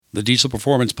The Diesel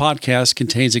Performance Podcast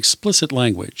contains explicit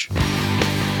language.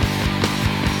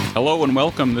 Hello and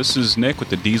welcome. This is Nick with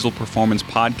the Diesel Performance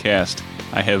Podcast.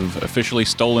 I have officially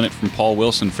stolen it from Paul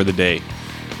Wilson for the day.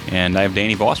 And I have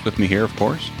Danny Voss with me here, of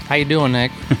course. How you doing,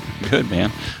 Nick? Good, man.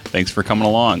 Thanks for coming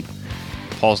along.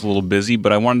 Paul's a little busy,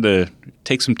 but I wanted to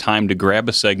take some time to grab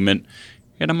a segment,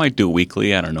 and I might do it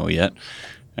weekly. I don't know yet.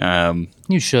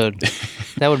 You should.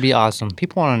 That would be awesome.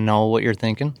 People want to know what you're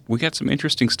thinking. We got some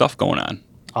interesting stuff going on.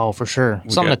 Oh, for sure.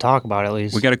 Something to talk about, at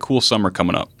least. We got a cool summer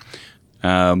coming up.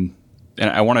 And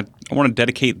I want to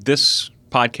dedicate this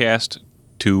podcast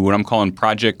to what I'm calling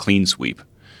Project Clean Sweep.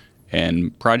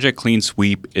 And Project Clean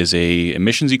Sweep is a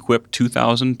emissions-equipped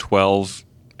 2012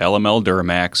 LML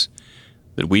Duramax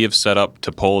that we have set up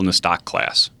to pull in the stock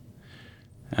class.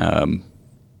 And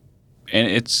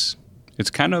it's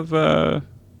kind of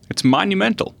it's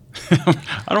monumental. I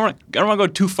don't want to go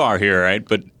too far here, right?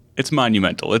 But it's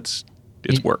monumental. It's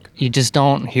work. You just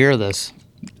don't hear this.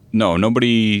 No,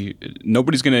 nobody's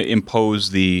going to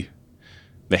impose the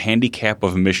handicap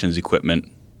of emissions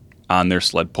equipment on their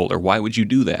sled puller. Why would you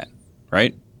do that,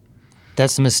 right?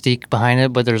 That's the mystique behind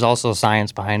it, but there's also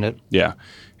science behind it. Yeah,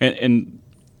 and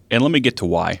let me get to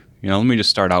why. Let me just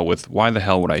start out with why the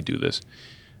hell would I do this?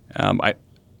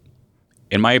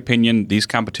 In my opinion, these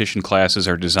competition classes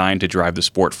are designed to drive the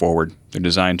sport forward. They're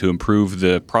designed to improve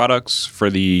the products for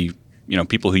the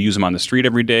people who use them on the street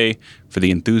every day, for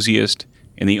the enthusiast.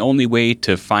 And the only way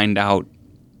to find out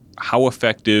how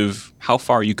effective, how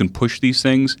far you can push these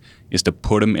things is to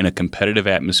put them in a competitive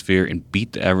atmosphere and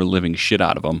beat the ever-living shit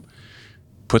out of them.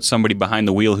 Put somebody behind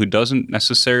the wheel who doesn't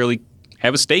necessarily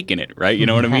have a stake in it, right? You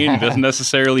know what I mean? Doesn't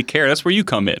necessarily care. That's where you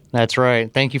come in. That's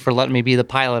right. Thank you for letting me be the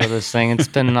pilot of this thing. It's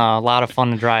been a lot of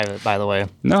fun to drive it, by the way.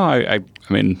 No, I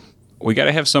mean, we got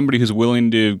to have somebody who's willing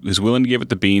to give it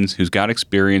the beans, who's got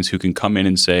experience, who can come in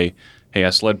and say, hey,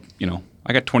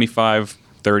 I got 25,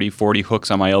 30, 40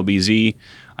 hooks on my LBZ.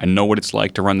 I know what it's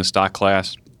like to run the stock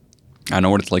class. I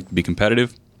know what it's like to be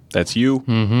competitive. That's you.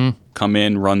 Mm-hmm. Come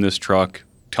in, run this truck.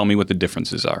 Tell me what the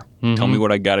differences are. Mm-hmm. Tell me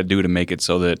what I got to do to make it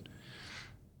so that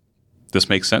this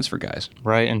makes sense for guys.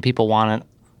 Right, and people want it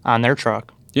on their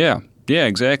truck. Yeah,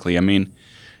 exactly. I mean,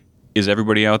 is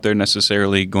everybody out there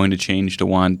necessarily going to change to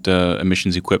want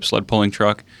emissions-equipped sled pulling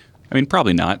truck? I mean,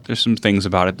 probably not. There's some things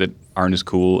about it that aren't as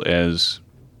cool as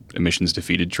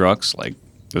emissions-defeated trucks. Like,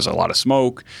 there's a lot of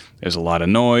smoke, there's a lot of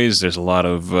noise, there's a lot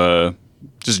of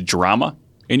just drama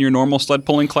in your normal sled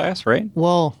pulling class, right?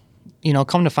 Well,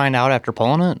 come to find out after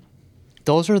pulling it,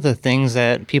 those are the things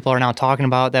that people are now talking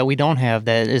about that we don't have,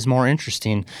 that is more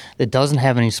interesting, that doesn't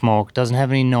have any smoke, doesn't have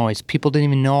any noise. People didn't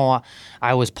even know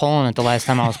I was pulling it the last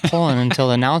time I was pulling until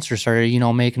the announcer started,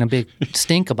 making a big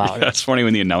stink about it. That's funny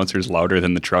when the announcer's louder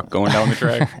than the truck going down the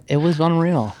track. It was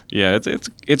unreal. Yeah,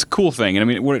 it's a cool thing. And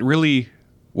I mean,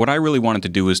 what I really wanted to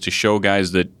do is to show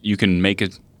guys that you can make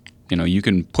it, you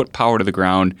can put power to the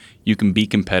ground, you can be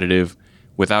competitive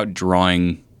without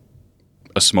drawing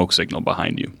a smoke signal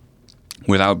behind you,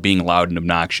 without being loud and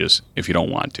obnoxious if you don't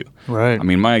want to. Right. I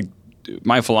mean,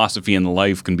 my philosophy in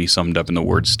life can be summed up in the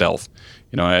word stealth.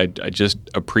 I just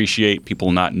appreciate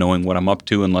people not knowing what I'm up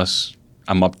to unless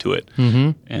I'm up to it.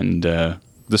 Mm-hmm. And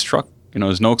this truck,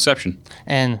 is no exception.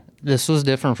 And this was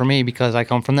different for me because I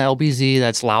come from the LBZ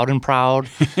that's loud and proud.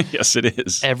 Yes, it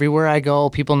is. Everywhere I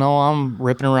go, people know I'm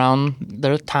ripping around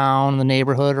the town, the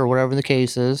neighborhood, or whatever the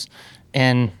case is.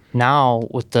 And now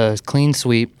with the clean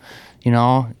sweep,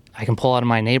 I can pull out of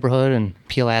my neighborhood and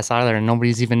peel ass out of there, and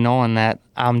nobody's even knowing that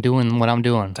I'm doing what I'm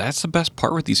doing. That's the best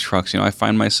part with these trucks. I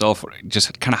find myself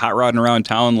just kind of hot rodding around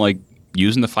town, like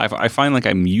using I find like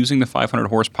I'm using the 500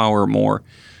 horsepower more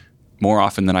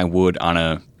often than I would on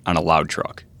a loud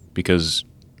truck, because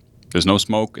there's no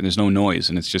smoke and there's no noise,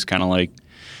 and it's just kind of like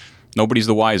nobody's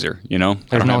the wiser,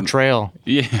 There's no trail.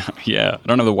 Yeah. I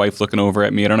don't have the wife looking over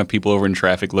at me. I don't have people over in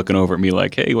traffic looking over at me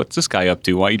like, hey, what's this guy up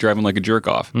to? Why are you driving like a jerk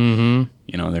off? Mm-hmm.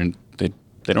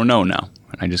 They don't know now.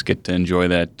 And I just get to enjoy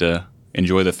that,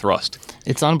 enjoy the thrust.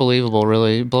 It's unbelievable,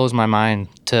 really. It blows my mind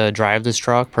to drive this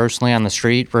truck personally on the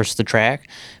street versus the track,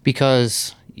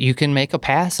 because you can make a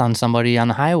pass on somebody on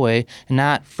the highway and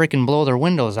not freaking blow their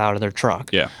windows out of their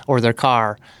truck or their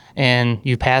car. And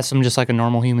you pass them just like a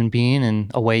normal human being, and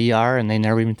away you are, and they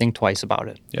never even think twice about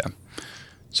it. Yeah.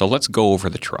 So let's go over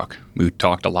the truck. We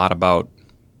talked a lot about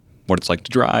what it's like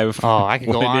to drive. Oh, I could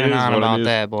go on and on about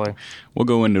that, boy. We'll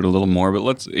go into it a little more,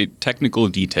 but technical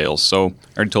details. So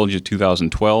I already told you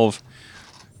 2012.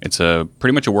 It's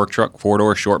pretty much a work truck,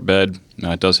 4-door, short bed.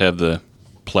 It does have the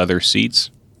pleather seats,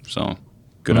 so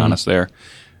good on us there.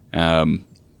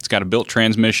 It's got a built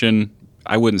transmission.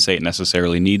 I wouldn't say it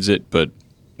necessarily needs it, but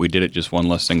we did it, just one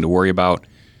less thing to worry about.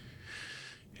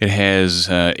 It has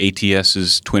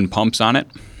ATS's twin pumps on it,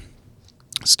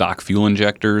 stock fuel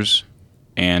injectors,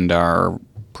 and our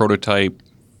prototype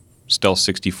Stealth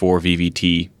 64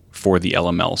 VVT for the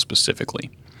LML specifically.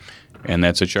 And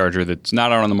that's a charger that's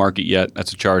not out on the market yet.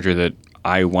 That's a charger that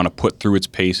I want to put through its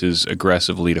paces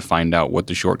aggressively to find out what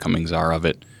the shortcomings are of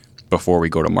it before we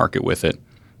go to market with it.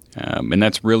 And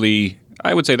that's really,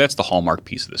 I would say that's the hallmark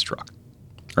piece of this truck,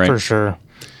 right? For sure.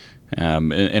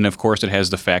 And of course, it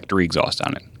has the factory exhaust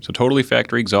on it. So totally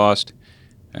factory exhaust.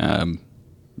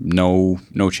 No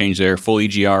change there. Full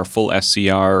EGR, full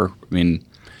SCR. I mean,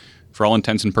 for all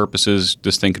intents and purposes,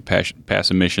 this thing could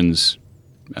pass emissions.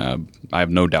 I have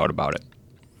no doubt about it.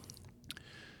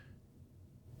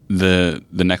 The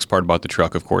next part about the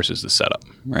truck, of course, is the setup,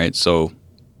 right? So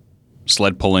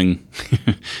sled pulling,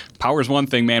 power is one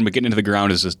thing, man, but getting into the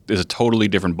ground is a totally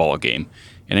different ball game.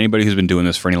 And anybody who's been doing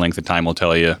this for any length of time will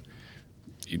tell you,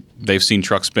 they've seen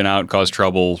trucks spin out, cause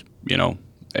trouble. You know,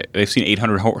 they've seen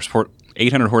 800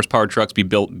 horsepower trucks be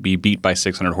beat by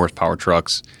 600 horsepower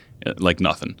trucks like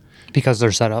nothing. Because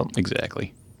they're set up.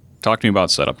 Exactly. Talk to me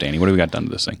about setup, Danny. What have we got done to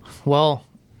this thing? Well,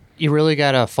 you really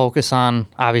got to focus on,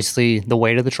 obviously, the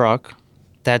weight of the truck.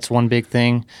 That's one big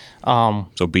thing.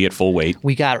 So be at full weight.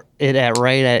 We got it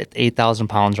right at 8,000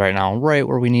 pounds right now, right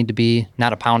where we need to be,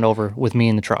 not a pound over with me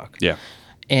in the truck. Yeah.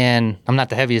 And I'm not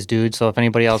the heaviest dude, so if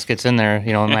anybody else gets in there,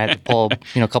 I might have to pull,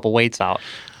 a couple weights out.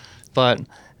 But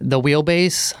the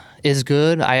wheelbase is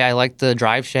good. I like the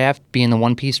drive shaft being the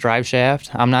one-piece drive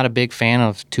shaft. I'm not a big fan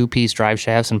of two-piece drive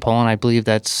shafts and pulling. I believe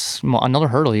that's another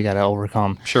hurdle you got to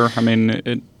overcome. Sure. I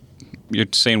mean, you're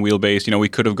saying wheelbase. We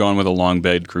could have gone with a long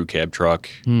bed crew cab truck.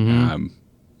 Mm-hmm.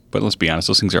 But let's be honest,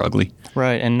 those things are ugly.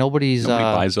 Right, and nobody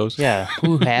buys those. Yeah,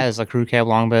 who has a crew cab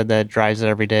long bed that drives it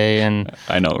every day? And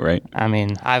I know, right? I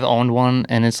mean, I've owned one,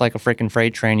 and it's like a freaking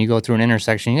freight train. You go through an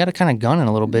intersection, you got to kind of gun it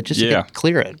a little bit just to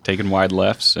clear it. Taking wide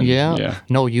lefts. And,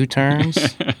 no U-turns.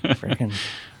 Freaking.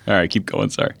 All right, keep going.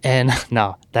 Sorry. And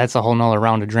no, that's a whole nother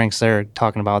round of drinks there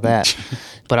talking about that.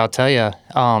 But I'll tell you,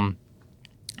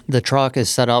 the truck is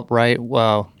set up right.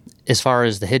 Well, as far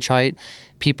as the hitch height,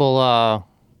 people.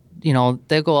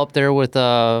 They'll go up there with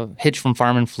a hitch from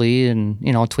Farm and Fleet and,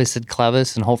 twisted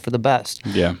clevis and hope for the best.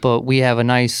 Yeah. But we have a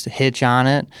nice hitch on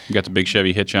it. You got the big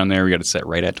Chevy hitch on there. We got it set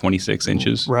right at 26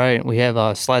 inches. Right. We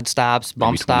have sled stops,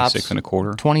 bump Maybe stops. 26 and a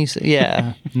quarter. 20,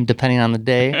 yeah, depending on the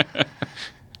day.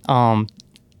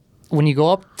 When you go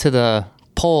up to the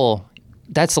pole,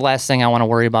 that's the last thing I want to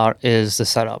worry about is the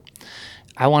setup.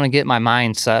 I want to get my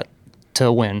mind set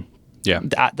to win. Yeah.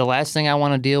 The last thing I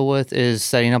want to deal with is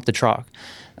setting up the truck.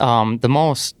 The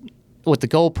most, with the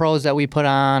GoPros that we put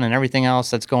on and everything else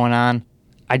that's going on,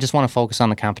 I just want to focus on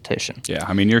the competition. Yeah,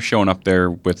 I mean, you're showing up there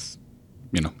with,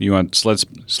 you want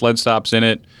sled stops in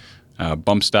it,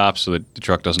 bump stops so that the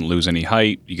truck doesn't lose any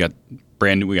height. We got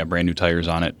brand new tires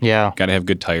on it. Yeah. Got to have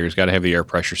good tires. Got to have the air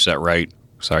pressure set right.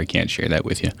 Sorry, can't share that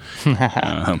with you.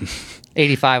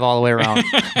 85 all the way around.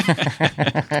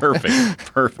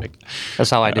 Perfect. That's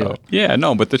how I do it. Yeah,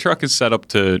 no, but the truck is set up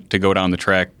to go down the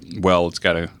track well. It's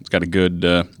got a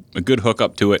good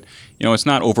hookup to it. It's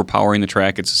not overpowering the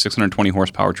track. It's a 620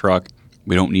 horsepower truck.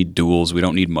 We don't need duals. We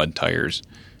don't need mud tires.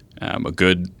 A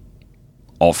good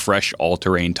fresh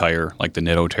all-terrain tire like the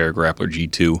Nitto Terra Grappler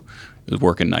G2 is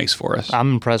working nice for us.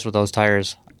 I'm impressed with those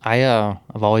tires.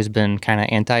 I've always been kind of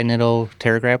anti-Nitto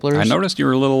Terra Grapplers. I noticed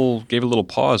you gave a little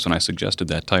pause when I suggested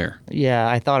that tire. Yeah,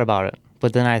 I thought about it.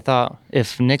 But then I thought,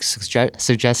 if Nick's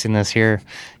suggesting this here,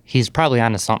 he's probably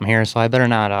onto something here, so I better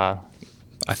not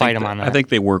fight him on that. I think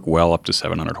they work well up to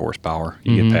 700 horsepower.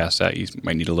 You get past that, you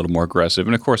might need a little more aggressive.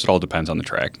 And, of course, it all depends on the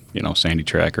track. Sandy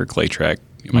track or clay track,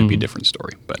 it might be a different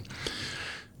story. But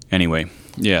anyway,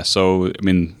 yeah, so, I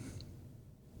mean,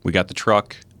 we got the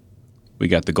truck. We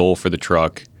got the goal for the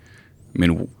truck. I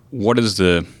mean, what does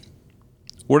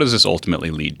this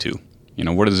ultimately lead to?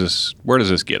 Where does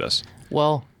this get us?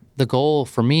 Well, the goal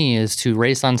for me is to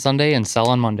race on Sunday and sell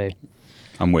on Monday.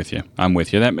 I'm with you.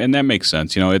 That makes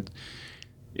sense.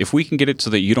 If we can get it so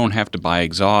that you don't have to buy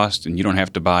exhaust and you don't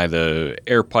have to buy the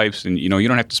air pipes and you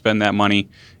don't have to spend that money.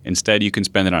 Instead, you can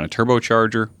spend it on a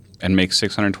turbocharger and make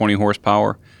 620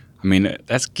 horsepower. I mean,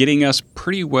 that's getting us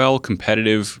pretty well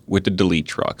competitive with the Delete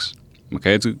trucks.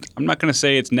 Okay, I'm not going to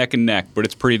say it's neck and neck, but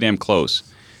it's pretty damn close.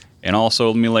 And also,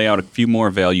 let me lay out a few more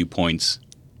value points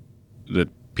that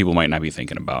people might not be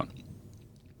thinking about.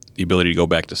 The ability to go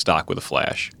back to stock with a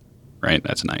flash, right?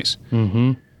 That's nice.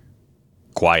 Mm-hmm.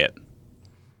 Quiet.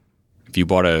 If you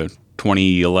bought a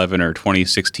 2011 or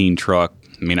 2016 truck,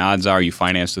 I mean, odds are you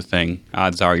finance the thing.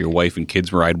 Odds are your wife and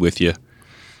kids ride with you.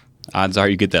 Odds are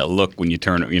you get that look when you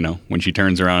turn, when she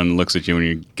turns around and looks at you when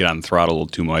you get on the throttle a little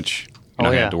too much. You're not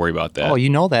going to have to worry about that. Oh, you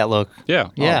know that look. Yeah.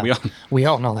 Yeah. Oh, we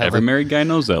all know that every look. married guy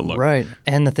knows that look. Right.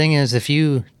 And the thing is, if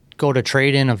you go to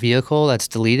trade in a vehicle that's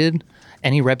deleted,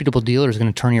 any reputable dealer is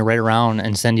going to turn you right around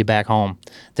and send you back home.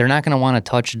 They're not going to want to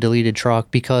touch a deleted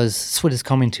truck because that's what it's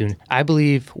coming to. I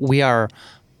believe we are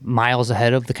miles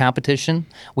ahead of the competition.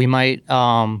 We might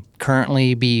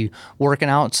currently be working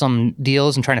out some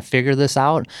deals and trying to figure this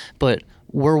out, but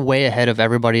we're way ahead of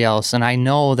everybody else. And I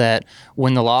know that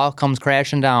when the law comes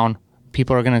crashing down,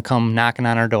 people are going to come knocking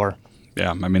on our door.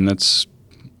 Yeah, I mean, there's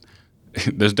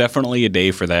definitely a day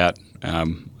for that.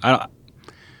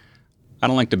 I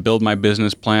don't like to build my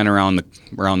business plan around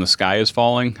the sky is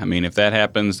falling. I mean, if that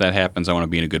happens, that happens. I want to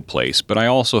be in a good place. But I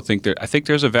also think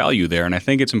there's a value there, and I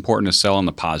think it's important to sell on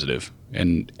the positive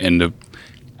and to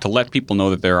let people know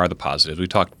that there are the positives. We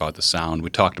talked about the sound. We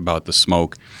talked about the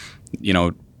smoke. You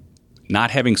know,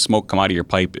 not having smoke come out of your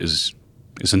pipe is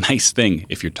a nice thing.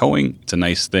 If you're towing, it's a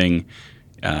nice thing.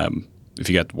 If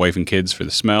you got wife and kids for the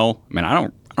smell, I mean, I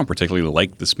don't particularly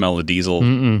like the smell of diesel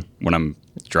when I'm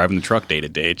driving the truck day to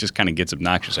day. It just kind of gets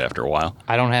obnoxious after a while.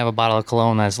 I don't have a bottle of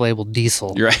cologne that's labeled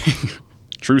diesel. You're right.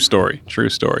 True story.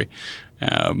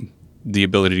 The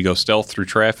ability to go stealth through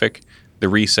traffic, the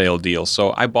resale deal.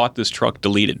 So I bought this truck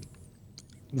deleted.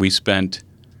 We spent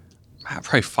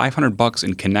probably $500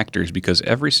 in connectors because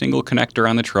every single connector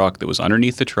on the truck that was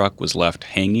underneath the truck was left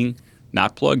hanging,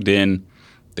 not plugged in.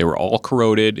 They were all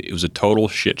corroded. It was a total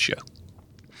shit show.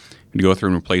 To go through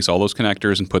and replace all those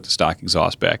connectors and put the stock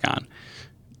exhaust back on.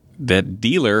 That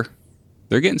dealer,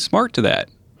 they're getting smart to that.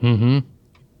 Mm-hmm.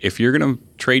 If you're going to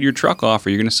trade your truck off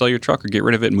or you're going to sell your truck or get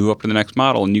rid of it and move up to the next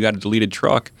model and you got a deleted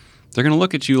truck, they're going to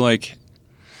look at you like,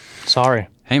 sorry.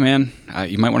 Hey, man,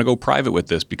 you might want to go private with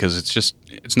this because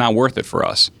it's not worth it for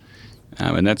us.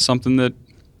 And that's something that,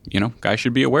 guys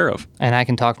should be aware of. And I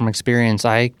can talk from experience.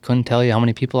 I couldn't tell you how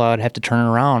many people I would have to turn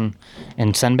around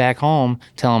and send back home,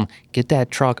 tell them, get that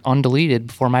truck undeleted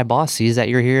before my boss sees that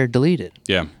you're here deleted.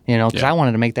 Yeah. Because I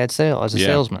wanted to make that sale as a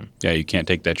salesman. Yeah, you can't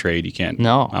take that trade. You can't.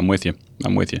 No. I'm with you.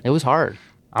 It was hard.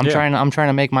 I'm trying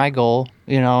to make my goal,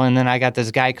 and then I got this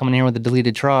guy coming here with a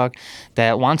deleted truck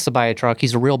that wants to buy a truck.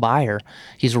 He's a real buyer.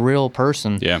 He's a real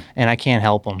person. Yeah. And I can't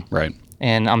help him. Right.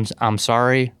 And I'm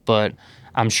sorry, but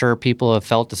I'm sure people have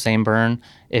felt the same burn.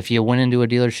 If you went into a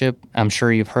dealership, I'm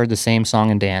sure you've heard the same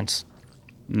song and dance.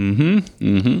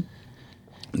 Definitely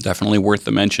worth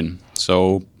the mention.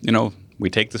 So, we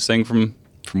take this thing from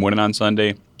winning on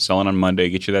Sunday, selling on Monday,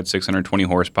 get you that 620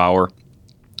 horsepower.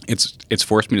 It's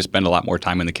forced me to spend a lot more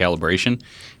time in the calibration,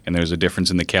 and there's a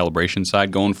difference in the calibration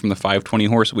side going from the 520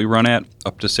 horse that we run at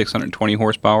up to 620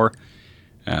 horsepower.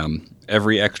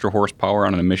 Every extra horsepower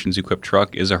on an emissions-equipped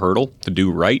truck is a hurdle to do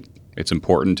right. It's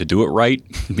important to do it right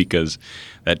because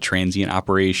that transient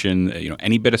operation,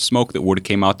 any bit of smoke that would have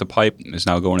came out the pipe is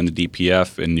now going in the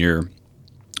DPF, and your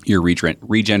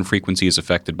regen frequency is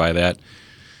affected by that.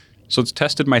 So it's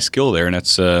tested my skill there, and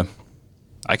it's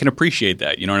I can appreciate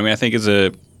that. You know what I mean? I think as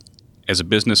a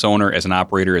business owner, as an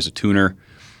operator, as a tuner,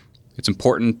 it's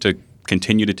important to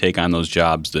continue to take on those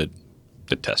jobs that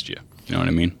test you. You know what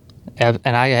I mean?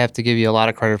 And I have to give you a lot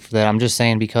of credit for that. I'm just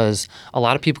saying because a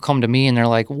lot of people come to me and they're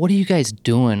like, what are you guys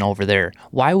doing over there?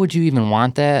 Why would you even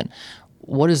want that?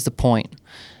 What is the point?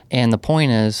 And the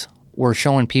point is we're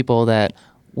showing people that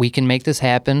we can make this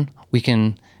happen. We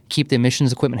can keep the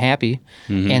emissions equipment happy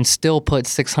and still put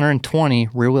 620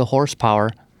 rear-wheel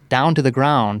horsepower down to the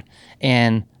ground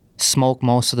and smoke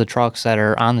most of the trucks that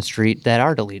are on the street that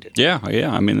are deleted. Yeah.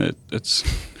 I mean, it's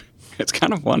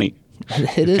kind of funny.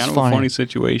 It is kind of funny. A funny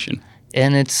situation.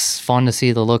 And it's fun to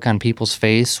see the look on people's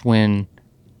face when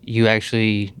you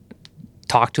actually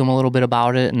talk to them a little bit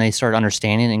about it and they start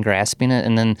understanding and grasping it.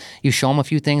 And then you show them a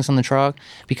few things on the truck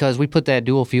because we put that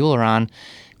dual fueler on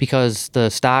because the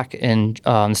stock and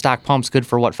stock pump's good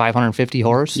for 550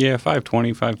 horse? Yeah,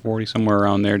 520, 540, somewhere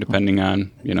around there, depending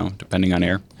on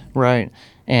air. Right.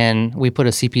 And we put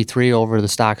a CP3 over the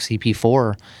stock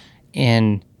CP4,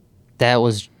 and that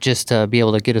was just to be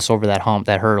able to get us over that hump,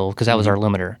 that hurdle, because that was our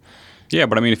limiter. Yeah,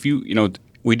 but I mean, if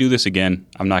we do this again,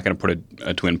 I'm not going to put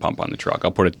a twin pump on the truck.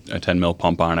 I'll put a 10 mil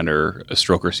pump on it or a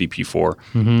Stroker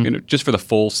CP4, just for the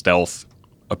full stealth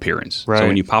appearance. Right. So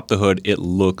when you pop the hood, it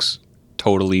looks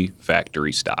totally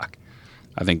factory stock.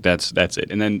 I think that's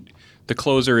it. And then the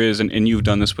closer is, and you've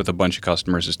done this with a bunch of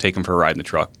customers, is take them for a ride in the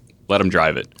truck. Let them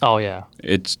drive it. Oh, yeah.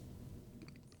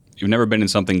 You've never been in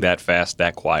something that fast,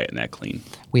 that quiet, and that clean.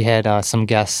 We had some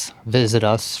guests visit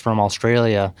us from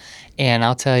Australia, and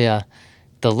I'll tell you,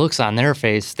 the looks on their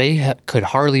face, they could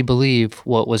hardly believe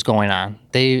what was going on.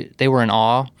 They were in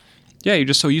awe. Yeah, you're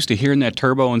just so used to hearing that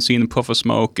turbo and seeing the puff of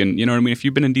smoke, and you know what I mean? If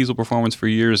you've been in diesel performance for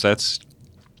years, that's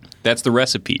that's the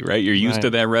recipe, right? You're used Right. to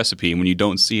that recipe, and when you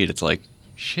don't see it, it's like,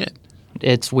 shit.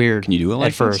 It's weird. Can you do it like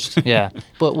at first? Yeah.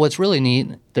 But what's really neat,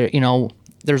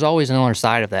 there's always another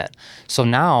side of that. So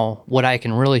now what I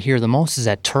can really hear the most is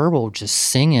that turbo just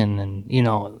singing and,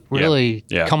 really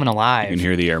Yeah. coming You alive. can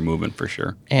hear the air moving for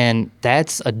sure. And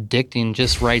that's addicting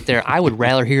just right there. I would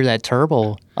rather hear that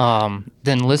turbo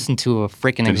than listen to a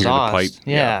freaking Can hear the exhaust. pipe.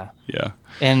 Yeah. Yeah.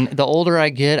 And the older I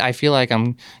get, I feel like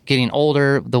I'm getting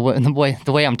older the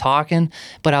way I'm talking.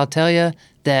 But I'll tell you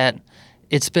that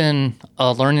it's been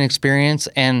a learning experience,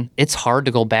 and it's hard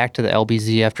to go back to the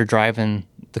LBZ after driving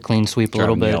the clean sweep a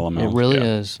little Driving bit. the LML. It really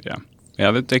Yeah. is. Yeah.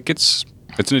 Yeah,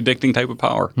 it's an addicting type of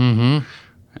power. Mm-hmm.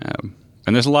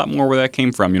 And there's a lot more where that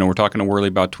came from. We're talking to Worley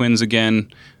about twins again.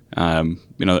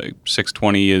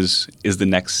 620 is the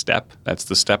next step. That's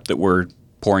the step that we're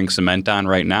pouring cement on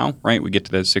right now, right? We get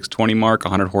to that 620 mark,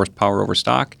 100 horsepower over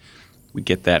stock. We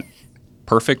get that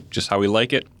perfect, just how we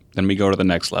like it. Then we go to the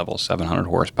next level, 700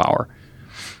 horsepower.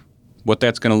 What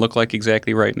that's going to look like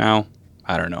exactly right now,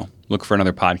 I don't know. Look for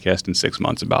another podcast in 6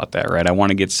 months about that, right? I want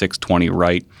to get 620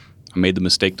 right. I made the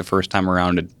mistake the first time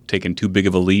around of taking too big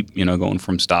of a leap, going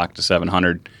from stock to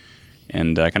 700,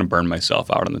 and I kind of burned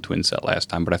myself out on the twin set last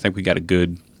time. But I think we got a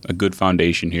good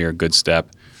foundation here, a good step,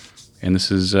 and this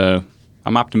is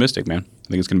I'm optimistic, man. I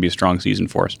think it's going to be a strong season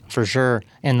for us. For sure.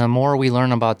 And the more we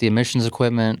learn about the emissions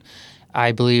equipment,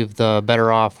 I believe the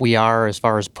better off we are as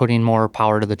far as putting more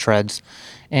power to the treads.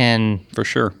 And For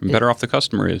sure. And better off the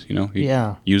customer is, You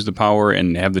Yeah. use the power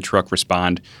and have the truck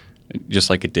respond just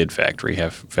like it did factory.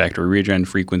 Have factory regen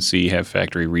frequency, have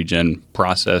factory regen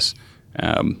process,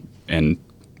 and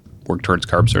work towards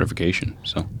carb certification.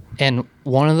 So And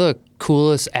one of the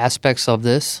coolest aspects of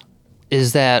this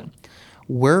is that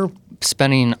we're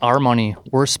spending our money,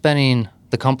 we're spending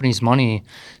the company's money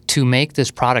to make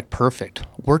this product perfect.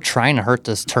 We're trying to hurt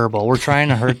this turbo. We're trying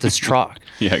to hurt this truck.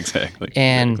 yeah, exactly.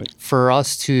 And Exactly. for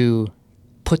us to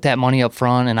put that money up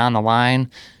front and on the line,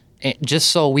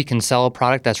 just so we can sell a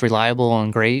product that's reliable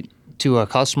and great to a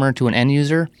customer, to an end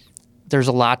user, there's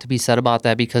a lot to be said about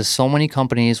that, because so many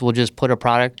companies will just put a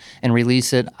product and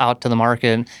release it out to the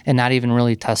market and not even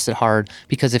really test it hard.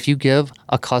 Because if you give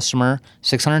a customer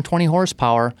 620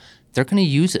 horsepower, they're going to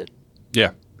use it.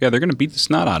 Yeah, they're going to beat the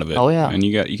snot out of it. Oh, yeah. And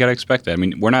you got to expect that. I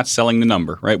mean, we're not selling the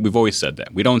number, right? We've always said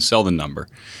that. We don't sell the number.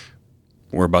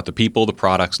 We're about the people, the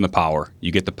products, and the power.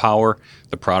 You get the power,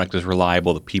 the product is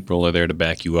reliable, the people are there to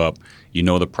back you up.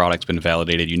 The product's been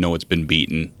validated, it's been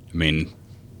beaten. I mean,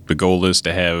 the goal is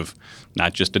to have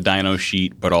not just a dyno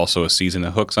sheet, but also a season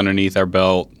of hooks underneath our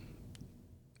belt,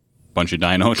 bunch of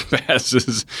dyno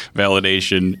passes,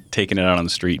 validation, taking it out on the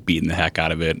street, beating the heck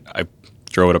out of it. I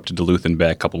drove it up to Duluth and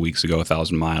back a couple weeks ago,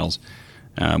 1,000 miles,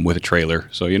 with a trailer.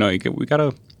 So, we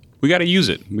gotta use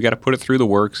it. We gotta put it through the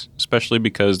works, especially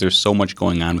because there's so much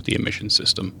going on with the emission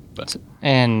system. But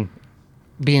And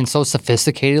being so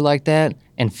sophisticated like that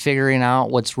and figuring out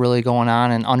what's really going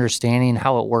on and understanding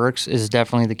how it works is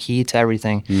definitely the key to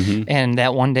everything. Mm-hmm. And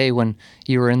that one day when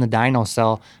you were in the dyno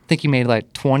cell, I think you made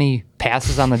like 20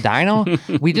 passes on the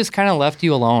dyno. We just kind of left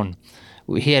you alone.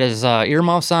 He had his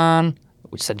earmuffs on.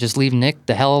 We said, just leave Nick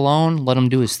the hell alone, let him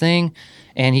do his thing.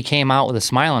 And he came out with a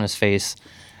smile on his face.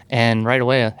 And right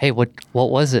away, hey, what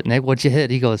was it, Nick? What'd you hit?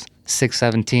 He goes,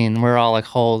 617. We're all like,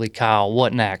 holy cow,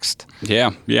 what next?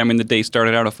 yeah. I mean, the day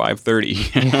started out at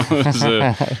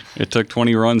 5:30. It took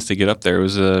 20 runs to get up there. It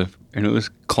was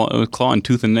clawing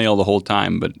tooth and nail the whole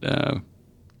time. But I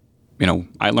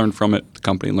learned from it. The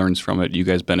company learns from it. You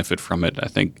guys benefit from it. I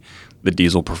think the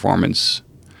diesel performance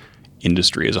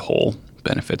industry as a whole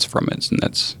benefits from it, and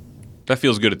that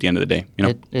feels good at the end of the day.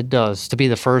 It does. To be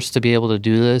the first to be able to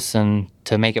do this and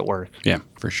to make it work. Yeah,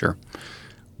 for sure.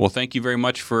 Well, thank you very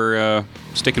much for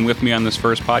sticking with me on this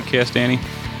first podcast, Danny.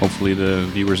 Hopefully the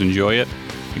viewers enjoy it.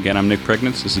 Again, I'm Nick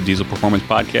Pregnance. This is Diesel Performance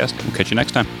Podcast. We'll catch you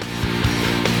next time.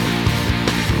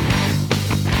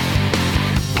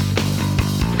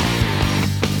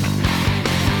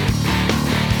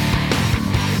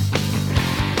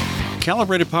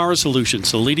 Calibrated Power Solutions,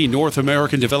 the leading North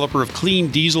American developer of clean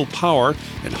diesel power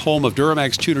and home of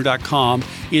DuramaxTuner.com,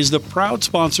 is the proud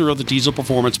sponsor of the Diesel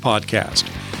Performance Podcast.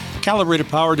 Calibrated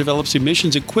Power develops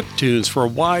emissions-equipped tunes for a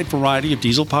wide variety of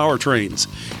diesel powertrains,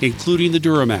 including the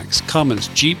Duramax, Cummins,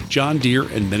 Jeep, John Deere,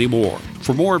 and many more.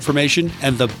 For more information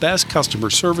and the best customer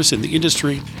service in the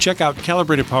industry, check out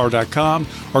calibratedpower.com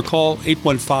or call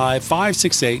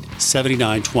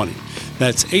 815-568-7920.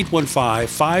 That's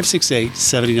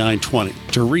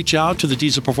 815-568-7920. To reach out to the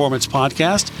Diesel Performance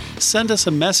Podcast, send us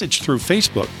a message through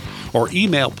Facebook or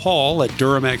email Paul at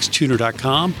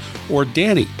DuramaxTuner.com or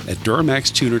Danny at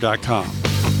DuramaxTuner.com.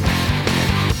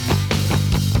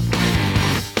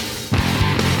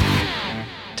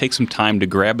 take some time to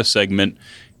grab a segment,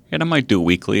 and I might do it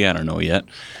weekly. I don't know yet.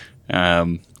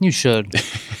 You should.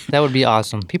 That would be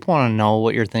awesome. People want to know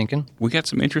what you're thinking. We got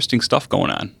some interesting stuff going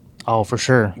on. Oh, for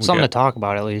sure. Something to talk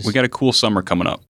about at least. We got a cool summer coming up.